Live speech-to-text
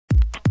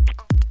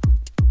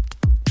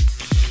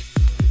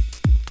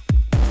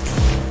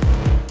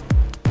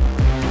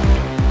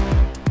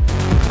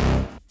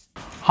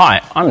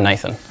Hi, I'm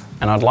Nathan,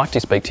 and I'd like to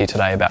speak to you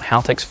today about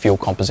Haltech's fuel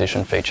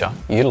composition feature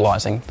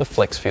utilising the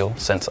flex fuel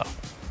sensor.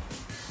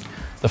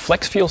 The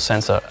flex fuel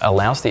sensor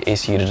allows the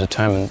ECU to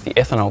determine the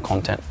ethanol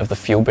content of the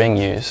fuel being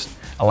used,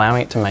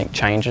 allowing it to make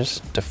changes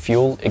to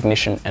fuel,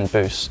 ignition and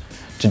boost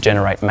to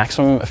generate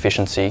maximum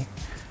efficiency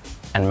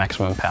and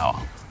maximum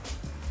power.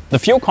 The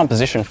fuel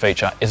composition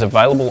feature is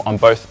available on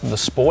both the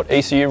Sport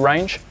ECU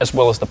range as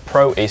well as the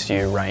Pro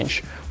ECU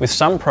range, with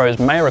some Pros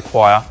may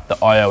require the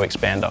IO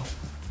expander.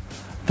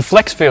 The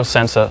flex fuel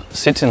sensor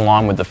sits in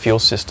line with the fuel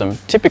system,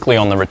 typically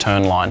on the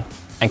return line,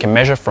 and can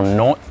measure from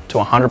 0 to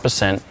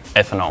 100%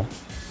 ethanol.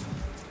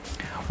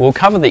 We'll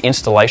cover the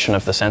installation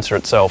of the sensor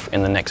itself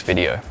in the next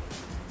video.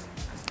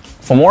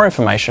 For more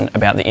information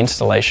about the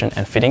installation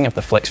and fitting of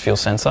the flex fuel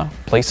sensor,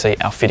 please see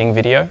our fitting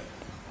video.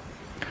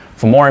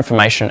 For more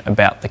information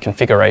about the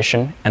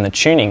configuration and the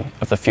tuning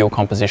of the fuel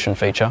composition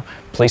feature,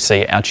 please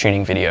see our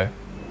tuning video.